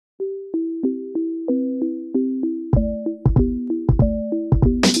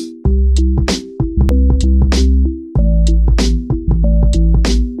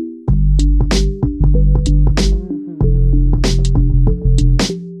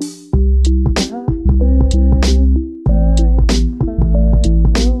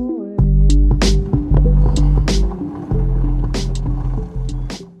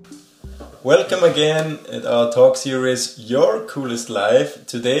again at our talk series Your Coolest Life.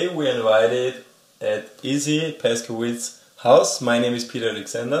 Today we are invited at Izzy Paskowitz's house. My name is Peter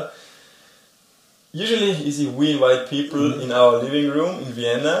Alexander. Usually, Izzy, we invite people in our living room in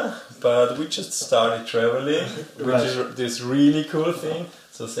Vienna, but we just started traveling, which is this really cool thing.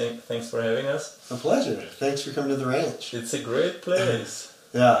 So thanks for having us. A pleasure. Thanks for coming to the ranch. It's a great place.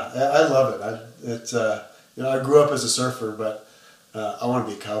 Yeah, I love it. I grew up as a surfer, but I want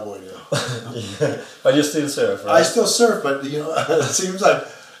to be a cowboy now. Yeah. But you still surf, right? I still surf, but it seems like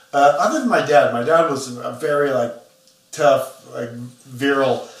other than my dad was a very tough,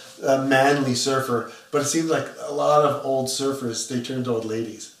 virile, manly surfer. But it seems like a lot of old surfers, they turn into old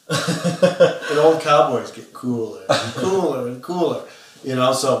ladies, and old cowboys get cooler and cooler and cooler.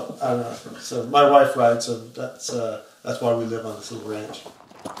 So I don't know. So my wife rides, so that's why we live on this little ranch.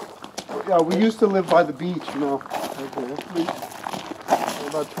 Yeah, we used to live by the beach,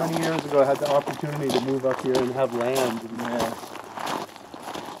 About 20 years ago, I had the opportunity to move up here and have land.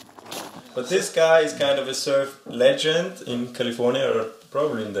 But this guy is kind of a surf legend in California, or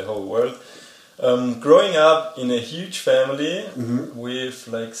probably in the whole world. Growing up in a huge family with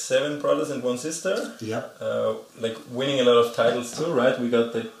 7 brothers and 1 sister. Yeah. Winning a lot of titles too, right? We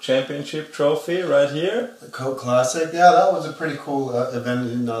got the championship trophy right here. The Coke Classic. Yeah, that was a pretty cool event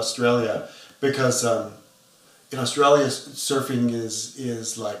in Australia because in Australia surfing is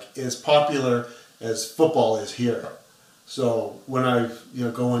as popular as football is here. So when I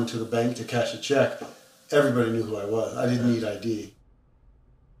go into the bank to cash a check, everybody knew who I was. I didn't need ID.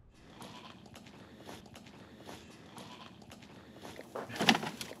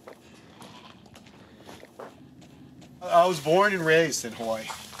 I was born and raised in Hawaii.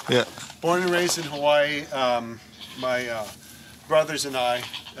 Yeah. Born and raised in Hawaii. My brothers and I.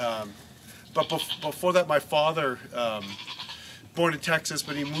 But before that, my father, born in Texas,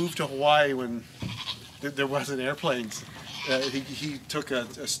 but he moved to Hawaii when there wasn't airplanes. He took a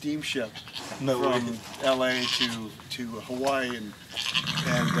steamship from LA to Hawaii and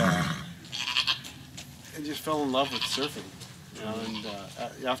just fell in love with surfing. And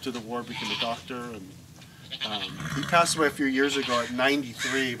after the war, became a doctor. And he passed away a few years ago at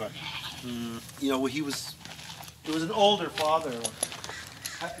 93. But he was an older father.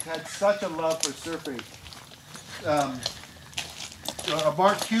 Had such a love for surfing.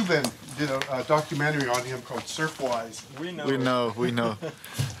 Mark Cuban did a documentary on him called Surfwise. We know.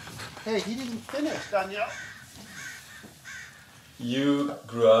 Hey, he didn't finish, Daniel. You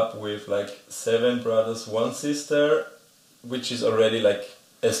grew up with 7 brothers, 1 sister, which is already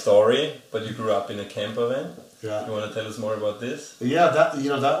a story, but you grew up in a campervan. Yeah. You want to tell us more about this? Yeah,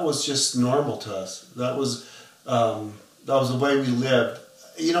 that was just normal to us. That was the way we lived.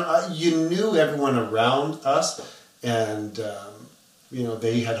 You knew everyone around us, and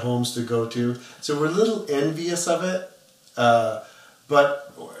they had homes to go to. So we're a little envious of it,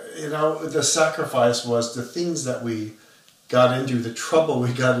 but the sacrifice was the things that we got into, the trouble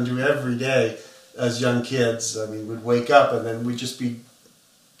we got into every day as young kids. I mean, we'd wake up and then we'd just be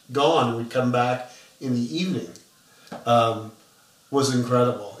gone, and we'd come back in the evening. Was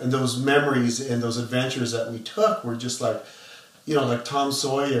incredible, and those memories and those adventures that we took were just like Tom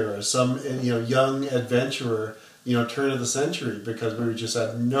Sawyer or some young adventurer, turn of the century, because we just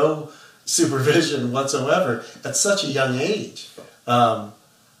had no supervision whatsoever at such a young age. But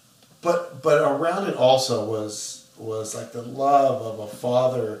around it also was the love of a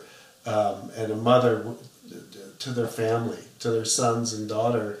father and a mother to their family, to their sons and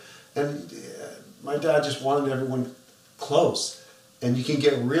daughter. And my dad just wanted everyone close. And you can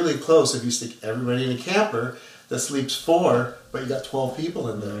get really close if you stick everybody in a camper that sleeps 4, but you got 12 people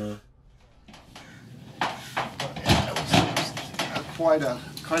in there. It was quite an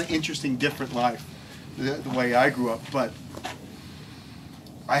interesting, different life, the way I grew up. But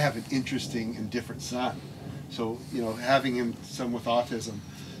I have an interesting and different son. So, having him, son with autism,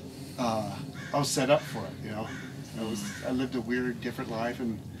 I was set up for it. I lived a weird, different life,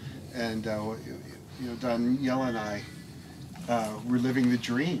 and Daniela and I were living the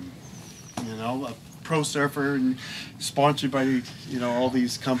dream. A pro surfer and sponsored by all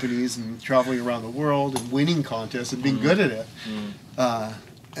these companies and traveling around the world and winning contests and being good at it.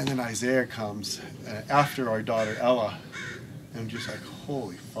 And then Isaiah comes after our daughter Ella, and I'm just like,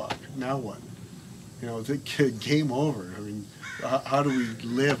 holy fuck! Now what? The game over. I mean, how do we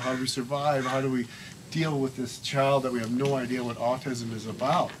live? How do we survive? How do we deal with this child that we have no idea what autism is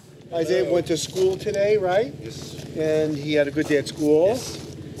about? Isaiah went to school today, right? Yes. And he had a good day at school. Yes.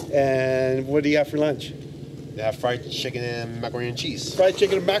 And what do you have for lunch? They have fried chicken and macaroni and cheese. Fried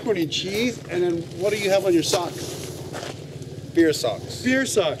chicken and macaroni and cheese. And then what do you have on your socks? Beer socks. Beer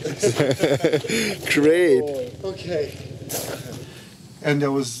socks. Great. Okay. And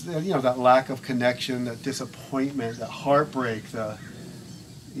there was, you know, that lack of connection, that disappointment, that heartbreak, the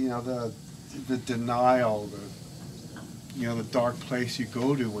denial, the dark place you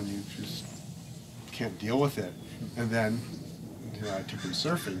go to when you just can't deal with it. And then, I took him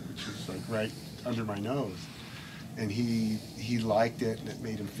surfing, which is like right under my nose. And he liked it, and it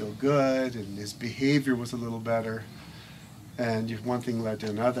made him feel good, and his behavior was a little better. And just one thing led to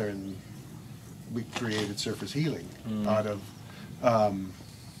another, and we created Surface Healing out of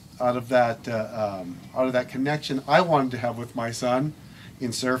that connection I wanted to have with my son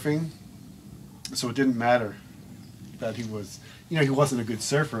in surfing. So it didn't matter that he was, he wasn't a good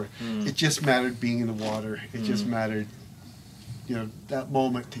surfer. It just mattered being in the water. It just mattered, that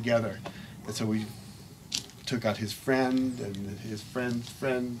moment together. And so we took out his friend and his friend's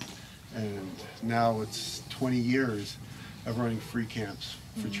friend, and now it's 20 years of running free camps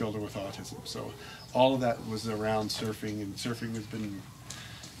for children with autism. So all of that was around surfing, and surfing has been,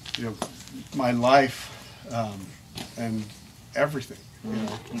 my life and everything.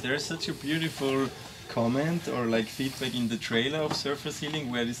 And there's such a beautiful comment or like feedback in the trailer of Surface Healing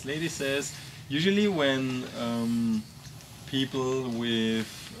where this lady says, usually when people with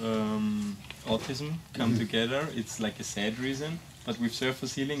autism come together, it's like a sad reason, but with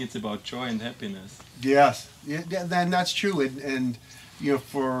Surface Healing it's about joy and happiness. Yes, and that's true. And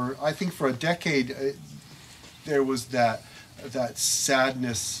I think for a decade there was that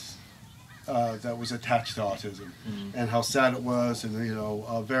sadness that was attached to autism, and how sad it was, and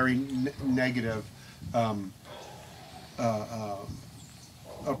a very negative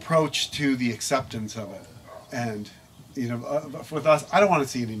approach to the acceptance of it. And with us, I don't want to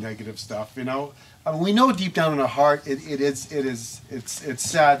see any negative stuff. I mean, we know deep down in our heart it's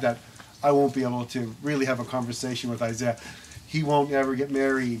sad that I won't be able to really have a conversation with Isaiah. He won't ever get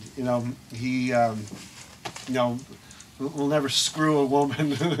married. He will never screw a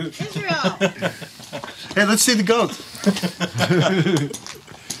woman. Israel. Hey, let's see the goats.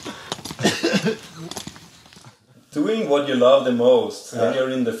 Doing what you love the most, when you're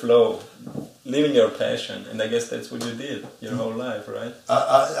in the flow, living your passion, and I guess that's what you did your whole life, right?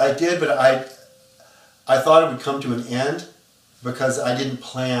 I did, but I thought it would come to an end because I didn't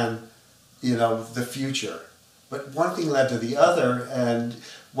plan, the future. But one thing led to the other, and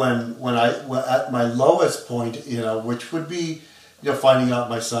when I at my lowest point, which would be, finding out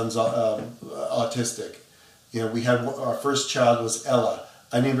my son's autistic. We had our first child was Ella.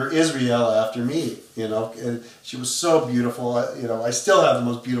 I named her Israel after me. And she was so beautiful. I still have the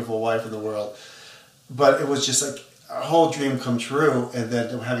most beautiful wife in the world. But it was just like a whole dream come true. And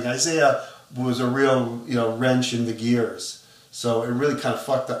then having Isaiah was a real, wrench in the gears. So it really kind of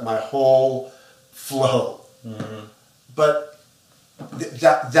fucked up my whole flow. But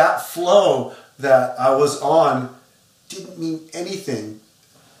that flow that I was on didn't mean anything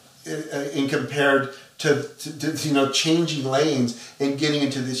in compared to changing lanes and getting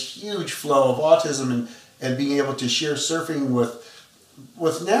into this huge flow of autism and being able to share surfing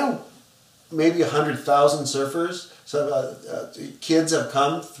with now maybe 100,000 surfers. So kids have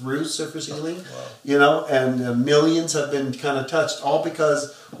come through Surface Healing, and millions have been kind of touched, all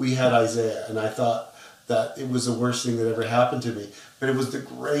because we had Isaiah. And I thought that it was the worst thing that ever happened to me. But it was the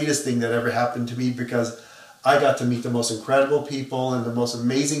greatest thing that ever happened to me because I got to meet the most incredible people and the most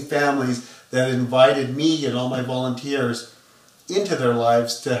amazing families that invited me and all my volunteers into their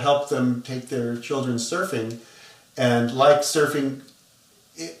lives to help them take their children surfing. And like surfing,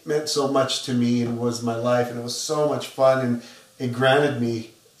 it meant so much to me and was my life, and it was so much fun, and it granted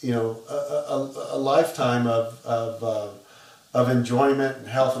me, a lifetime of enjoyment and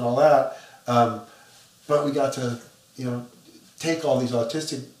health and all that. But we got to, take all these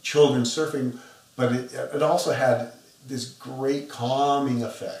autistic children surfing, but it also had this great calming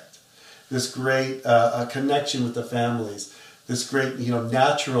effect, this great connection with the families, this great,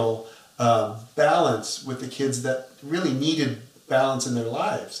 natural balance with the kids that really needed balance in their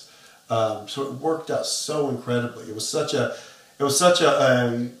lives. So it worked out so incredibly. It was such a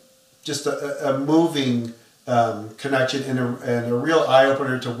moving connection and a real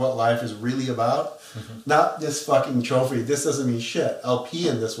eye-opener to what life is really about. Not this fucking trophy. This doesn't mean shit. I'll pee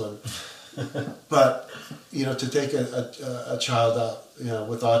in this one. But, to take a child out,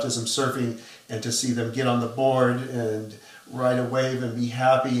 with autism surfing and to see them get on the board and ride a wave and be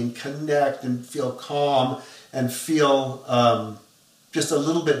happy and connect and feel calm and feel just a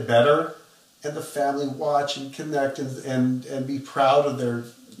little bit better, and the family watch and connect and be proud of their,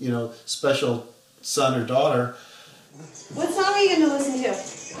 special son or daughter. What song are you going to listen to?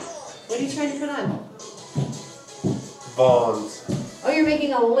 What are you trying to put on? Vons. Oh, you're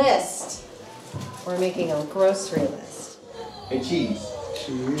making a list. We're making a grocery list. Hey, cheese.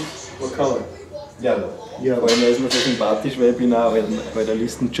 Cheese. What color? Yellow. Yellow. Vor allem, er ist mir so sympathisch, weil ich bin auch ein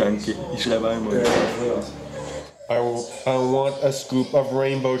Listenjunkie. Ich schreibe auch immer. I want a scoop of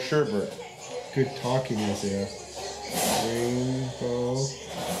rainbow sherbet. Good talking, Isaiah. Rainbow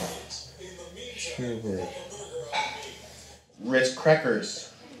sherbet. Ritz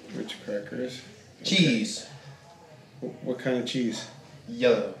crackers. Rich crackers. Cheese. What kind of cheese?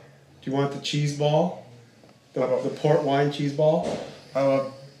 Yellow. Do you want the cheese ball? The port wine cheese ball? I want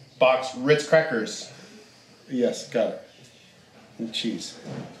a box Ritz crackers. Yes, got it. And cheese.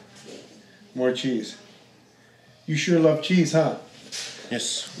 More cheese. You sure love cheese, huh?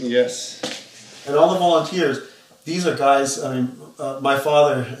 Yes. Yes. And all the volunteers, these are guys. I mean, my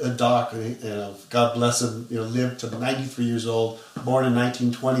father, Doc, God bless him, lived to 93 years old, born in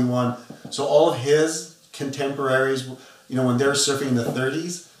 1921. So all of his contemporaries, when they're surfing in the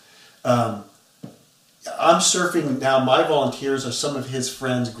 30s, I'm surfing now. My volunteers are some of his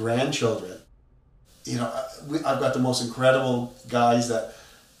friends' grandchildren. I've got the most incredible guys that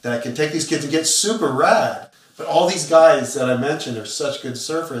can take these kids and get super rad. But all these guys that I mentioned are such good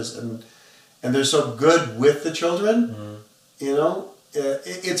surfers, and they're so good with the children.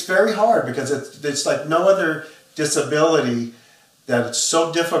 It's very hard because it's like no other disability that it's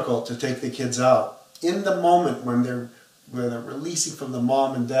so difficult to take the kids out in the moment when they're releasing from the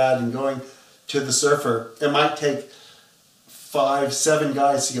mom and dad and going to the surfer. It might take 5, 7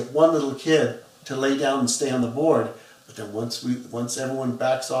 guys to get one little kid to lay down and stay on the board, but then once everyone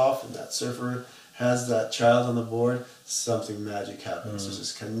backs off and that surfer has that child on the board, something magic happens. There's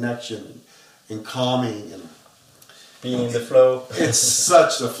this connection and calming and Being in the flow. it's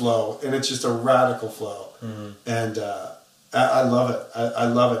such a flow, and it's just a radical flow. And I love it. I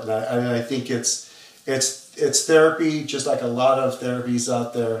love it, and I think it's therapy, just like a lot of therapies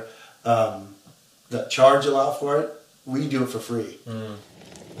out there that charge a lot for it. We do it for free.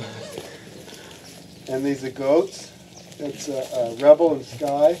 And these are goats. That's Rebel and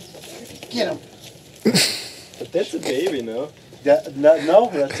Sky. Get them. But that's a baby, no? No,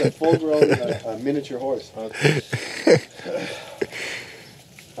 that's a full-grown miniature horse.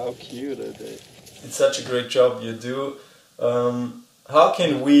 How cute are they? It's such a great job you do. How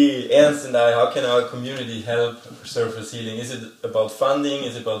can we, Ernst and I, how can our community help surface healing? Is it about funding?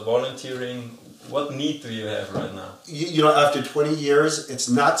 Is it about volunteering? What need do you have right now? After 20 years, it's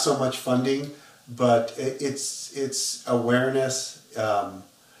not so much funding, but it's awareness.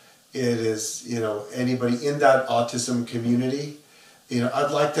 It is, anybody in that autism community.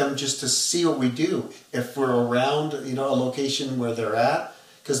 I'd like them just to see what we do. If we're around, a location where they're at,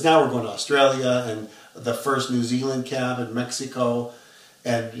 because now we're going to Australia and the first New Zealand camp in Mexico,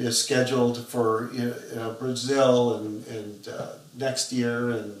 and scheduled for Brazil and next year,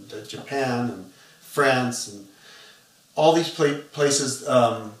 and Japan and France and all these places.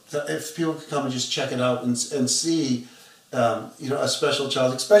 If people could come and just check it out and see. A special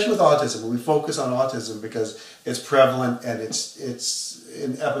child, especially with autism. We focus on autism because it's prevalent and it's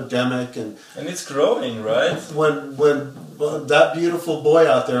an epidemic, and it's growing, right? When that beautiful boy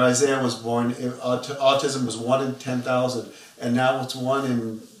out there, Isaiah, was born, autism was 1 in 10,000, and now it's 1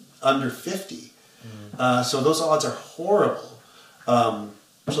 in under 50. So those odds are horrible.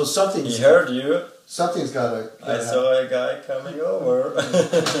 So something's. He heard you. Something's got to. I saw a guy coming over.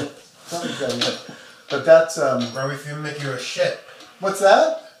 Something's got to. But that's Or if you make you a ship. What's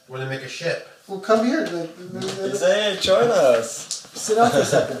that? When they make a ship. Well, come here. Say, join us. Sit down for a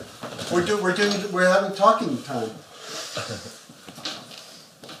second. We're having talking time.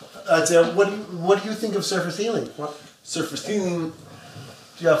 I'd say, what do you think of surface healing? Surface healing.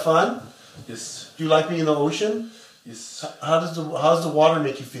 Do you have fun? Yes. Do you like being in the ocean? Yes. How does the water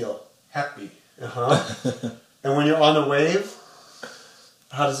make you feel? Happy. And when you're on the wave,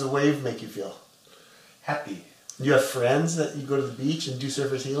 how does the wave make you feel? Happy. Do you have friends that you go to the beach and do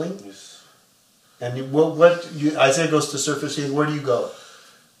surface healing? Yes. And Isaiah goes to surface healing. Where do you go?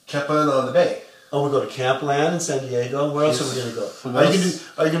 Campervan on the bay. Oh, we go to Campland in San Diego. Where else are we going to go?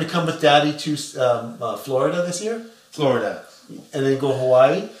 Are you going to come with Daddy to Florida this year? Florida. And then go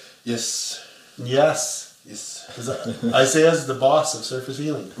Hawaii? Yes. Yes. Yes. Because Isaiah's the boss of surface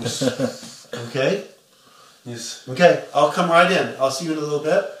healing. Okay? Yes. Okay, I'll come right in. I'll see you in a little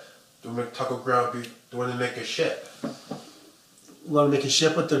bit. Do we make taco ground beef? Do we want to make a ship? We want to make a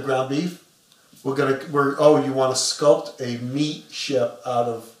ship with the ground beef. You want to sculpt a meat ship out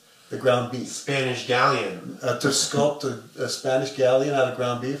of the ground beef. Spanish galleon. To sculpt a Spanish galleon out of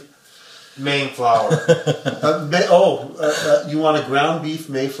ground beef. Mayflower. You want a ground beef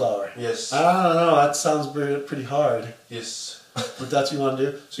Mayflower? Yes. I don't know. That sounds pretty hard. Yes. But that's what you want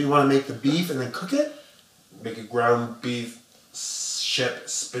to do. So you want to make the beef and then cook it? Make a ground beef ship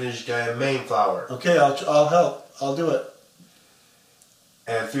spinach guy Mayflower. Okay, I'll help. I'll do it.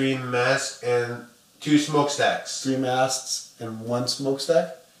 And 3 masts and 2 smokestacks. 3 masts and 1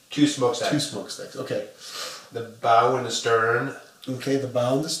 smokestack? 2 smokestacks. 2 smokestacks, okay. The bow and the stern. Okay, the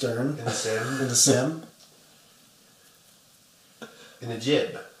bow and the stern. And the sim. And the sim. And the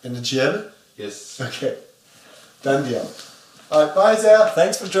jib. And the jib? Yes. Okay. Done deal. Alright, bye Isaiah.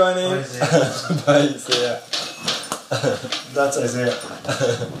 Thanks for joining. Bye, Isaiah. Bye, Isaiah. That's Isaiah.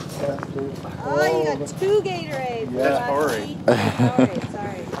 Oh, you got 2 Gatorades. Yeah, sorry.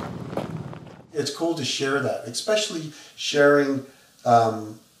 Sorry. It's cool to share that, especially sharing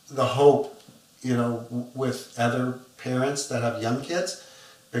the hope, with other parents that have young kids,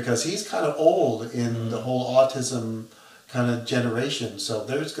 because he's kind of old in the whole autism kind of generation. So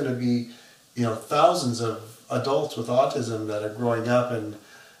there's going to be, thousands of adults with autism that are growing up, and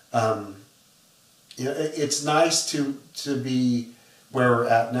it's nice to be where we're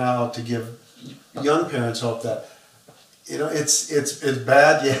at now, to give young parents hope that it's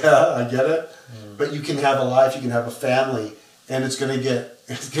bad. Yeah, I get it, but you can have a life, you can have a family, and it's gonna get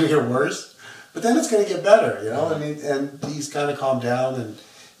worse, but then it's gonna get better. I mean, and he's kind of calmed down, and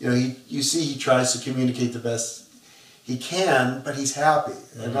you see he tries to communicate the best he can, but he's happy,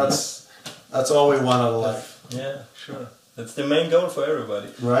 and that's all we want out of life. Yeah, sure. That's the main goal for everybody.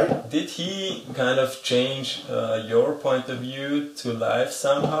 Right? Did he kind of change your point of view to life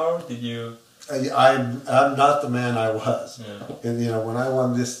somehow? Did you? I'm not the man I was. Yeah. And when I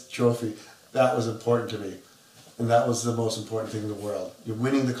won this trophy, that was important to me, and that was the most important thing in the world. You're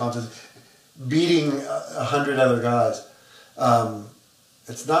winning the contest, beating 100 other guys.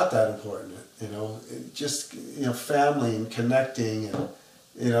 It's not that important, just family and connecting, and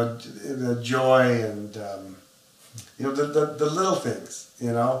the joy, and the little things,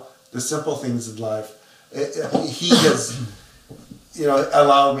 the simple things in life. He has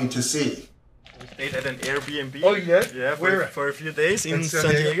allowed me to see. We stayed at an Airbnb. Oh, yeah? Yeah, Where? for a few days in In San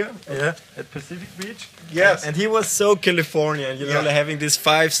San Diego. Diego? Yeah, at Pacific Beach. Yes. And he was so Californian, Yeah. like having these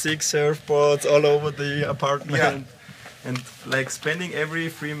 5-6 surfboards all over the apartment, Yeah. and like spending every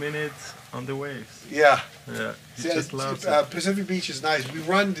 3 minutes on the waves. Yeah. Yeah, he See, just loves it. Pacific Beach is nice. We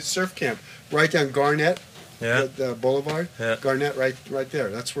run the surf camp right down Garnett, Yeah, the boulevard. Yeah. Garnett, right there.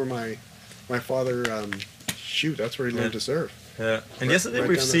 That's where my father, that's where he learned to surf. yeah. And Right- yesterday right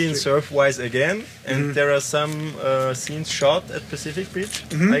we've down the seen street. Surfwise again, and there are some scenes shot at Pacific Beach,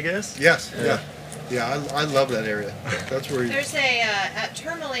 I guess. Yes, Yeah. yeah. I love that area. That's where he, There's at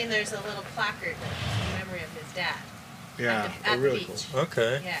Tourmaline, there's a little placard in memory of his dad. yeah, At they're the really beach. cool.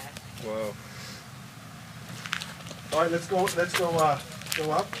 Okay. Yeah. Wow. All right, let's go up.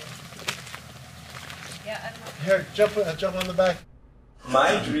 Yeah, I don't know. Here, jump on the back.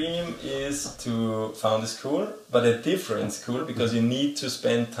 My dream is to found a school, but a different school, because you need to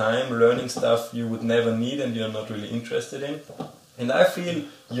spend time learning stuff you would never need and you're not really interested in. And I feel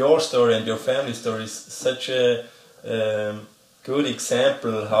your story and your family story is such a good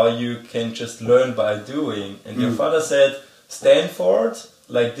example how you can just learn by doing. And your father said, Stanford,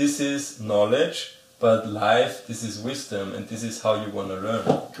 like this is knowledge, but life, this is wisdom, and this is how you want to learn.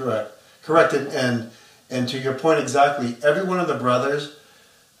 Correct. And to your point exactly, every one of the brothers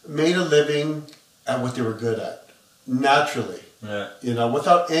made a living at what they were good at, naturally. Yeah.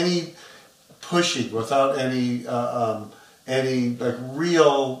 Without any pushing, without any like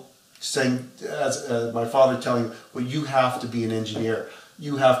real saying, as my father telling you, well, you have to be an engineer,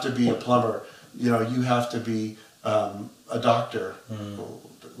 you have to be a plumber, you have to be a doctor.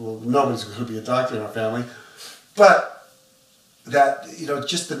 Well, nobody's going to be a doctor in our family, but that,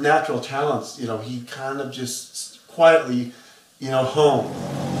 just the natural talents, he kind of just quietly, honed.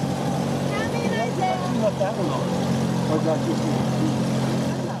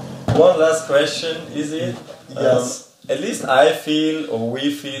 One last question, Izzy. Yes. At least I feel, or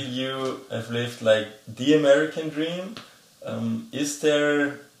we feel, you have lived like the American dream. Is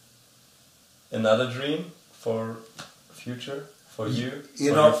there another dream for future, for you, for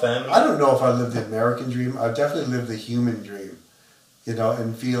your family? I don't know if I lived the American dream. I definitely lived the human dream,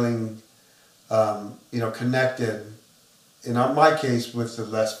 and feeling, connected. In my case, with the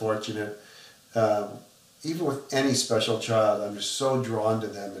less fortunate, even with any special child, I'm just so drawn to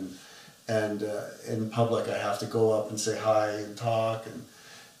them, and in public I have to go up and say hi and talk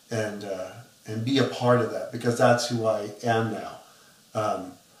and be a part of that, because that's who I am now.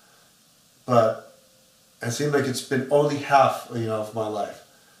 But it seems like it's been only half, of my life.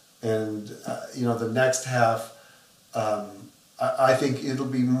 and you know, the next half, I think it'll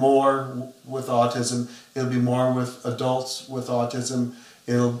be more with autism. It'll be more with adults with autism.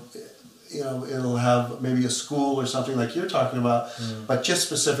 It'll have maybe a school or something like you're talking about, but just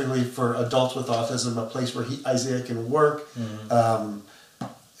specifically for adults with autism, a place where Isaiah can work.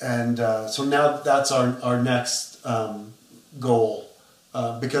 So now that's our next goal,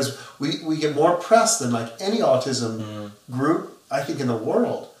 because we get more press than like any autism group, I think, in the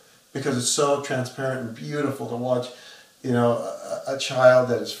world, because it's so transparent and beautiful to watch, you know, a child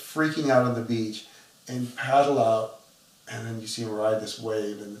that is freaking out on the beach and paddle out, and then you see him ride this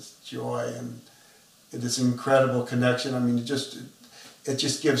wave and this joy and this incredible connection. I mean, it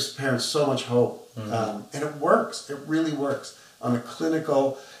just gives parents so much hope, and it works. It really works on a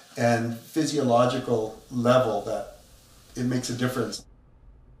clinical and physiological level, that it makes a difference.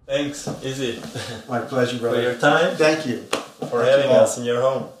 Thanks, Izzy. My pleasure, brother. For your time. Thank you. For having us in your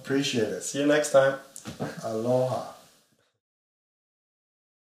home. Appreciate it. See you next time. Aloha.